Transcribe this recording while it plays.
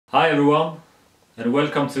Hi everyone, and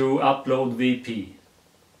welcome to UploadWP.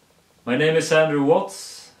 My name is Andrew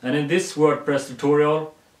Watts, and in this WordPress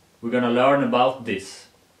tutorial we're gonna learn about this.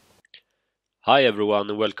 Hi everyone,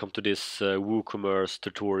 and welcome to this WooCommerce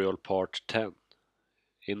tutorial part 10.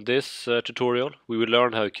 In this tutorial we will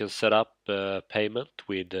learn how you can set up payment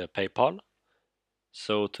with PayPal.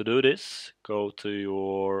 So to do this, go to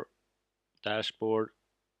your dashboard,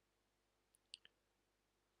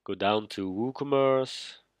 go down to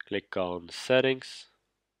WooCommerce, click on Settings,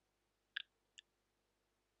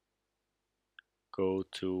 go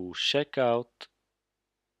to Checkout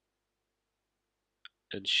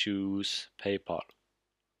and choose PayPal.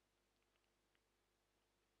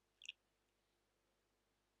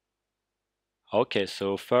 Okay,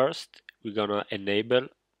 so first we're gonna enable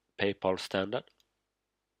PayPal standard.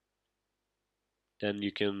 Then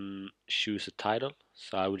you can choose a title,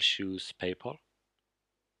 so I will choose PayPal.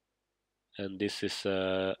 And this is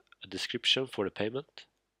a description for the payment.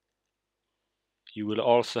 You will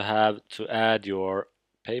also have to add your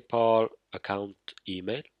PayPal account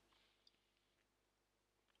email.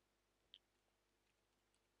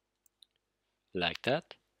 Like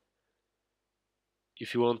that.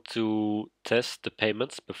 If you want to test the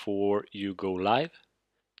payments before you go live,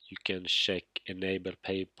 you can check Enable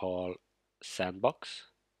PayPal Sandbox.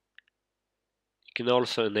 You can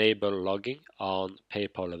also enable logging on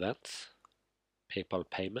PayPal events, PayPal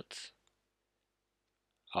payments.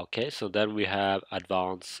 Okay, so then we have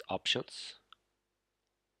advanced options.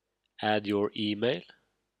 Add your email.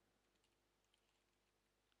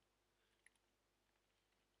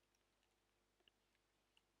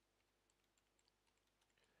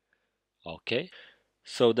 Okay,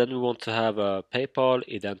 so then we want to have a PayPal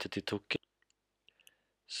identity token.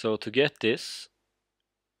 So to get this,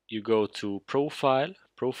 you go to Profile,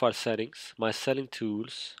 Profile Settings, My Selling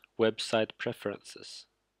Tools, Website Preferences.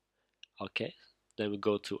 Okay, then we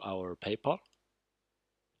go to our PayPal.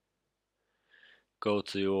 Go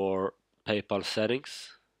to your PayPal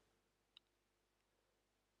settings.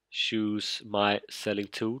 Choose My Selling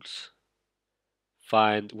Tools.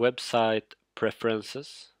 Find Website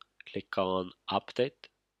Preferences. Click on Update.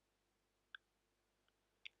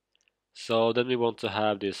 So then we want to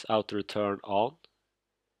have this auto return on.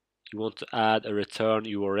 You want to add a return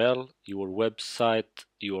URL, your website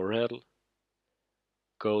URL.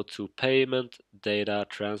 Go to Payment Data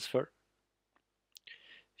Transfer.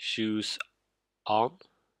 Choose on,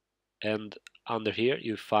 and under here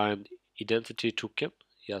you find identity token.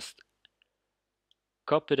 Just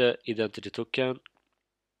copy the identity token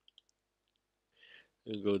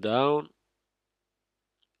and go down.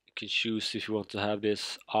 You can choose if you want to have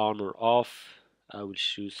this on or off. I will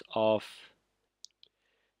choose off.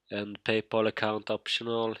 And PayPal account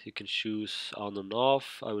optional, you can choose on and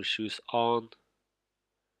off. I will choose on.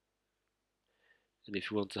 And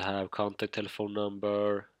if you want to have contact telephone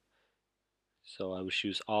number, so I will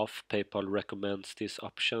choose off. PayPal recommends these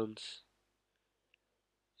options.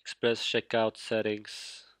 Express checkout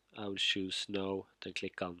settings, I will choose no, then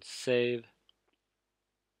click on save.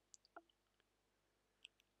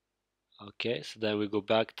 Okay, so then we go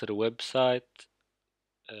back to the website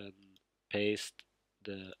and paste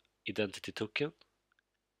the identity token.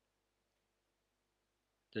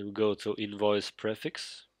 Then we go to invoice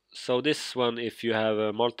prefix. So this one, if you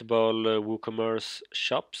have multiple WooCommerce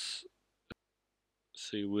shops,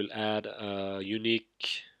 so you will add a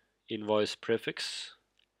unique invoice prefix.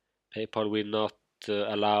 PayPal will not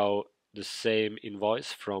allow the same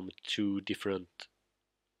invoice from two different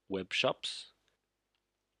web shops.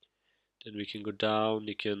 Then we can go down,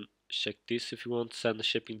 you can check this if you want, send the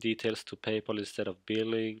shipping details to PayPal instead of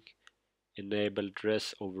billing, enable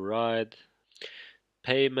address override,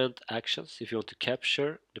 payment actions if you want to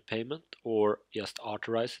capture the payment or just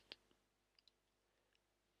authorize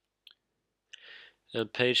it,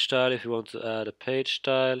 and page style if you want to add a page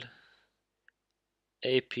style,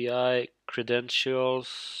 API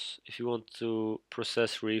credentials if you want to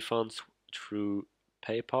process refunds through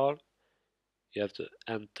PayPal. You have to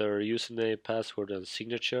enter username, password and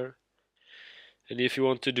signature. And if you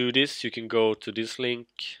want to do this, you can go to this link.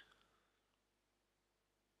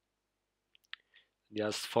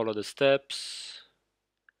 Just follow the steps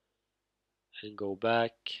and go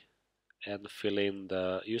back and fill in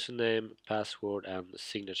the username, password and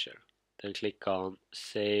signature. Then click on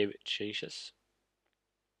Save Changes.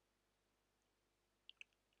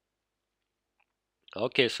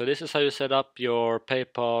 Okay, so this is how you set up your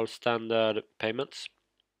PayPal standard payments.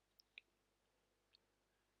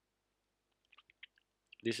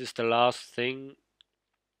 This is the last thing.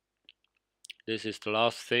 This is the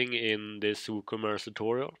last thing in this WooCommerce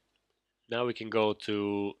tutorial. Now we can go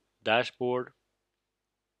to dashboard.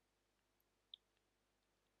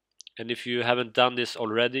 And if you haven't done this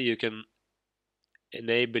already, you can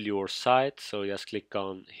enable your site, so just click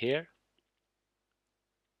on here.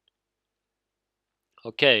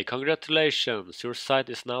 Okay, congratulations, your site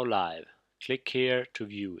is now live. Click here to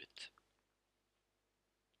view it.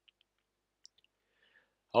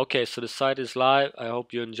 Okay, so the site is live. I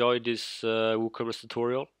hope you enjoyed this WooCommerce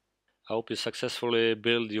tutorial. I hope you successfully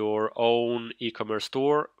build your own e-commerce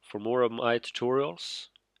store. For more of my tutorials,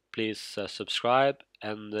 please subscribe,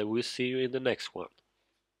 and we'll see you in the next one.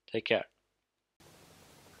 Take care.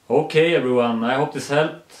 Okay everyone, I hope this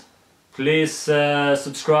helped. Please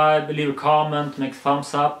subscribe, leave a comment, make a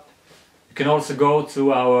thumbs up. You can also go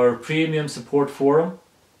to our premium support forum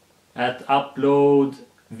at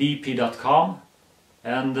UploadWP.com,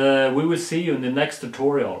 and we will see you in the next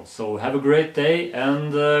tutorial. So have a great day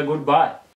and goodbye.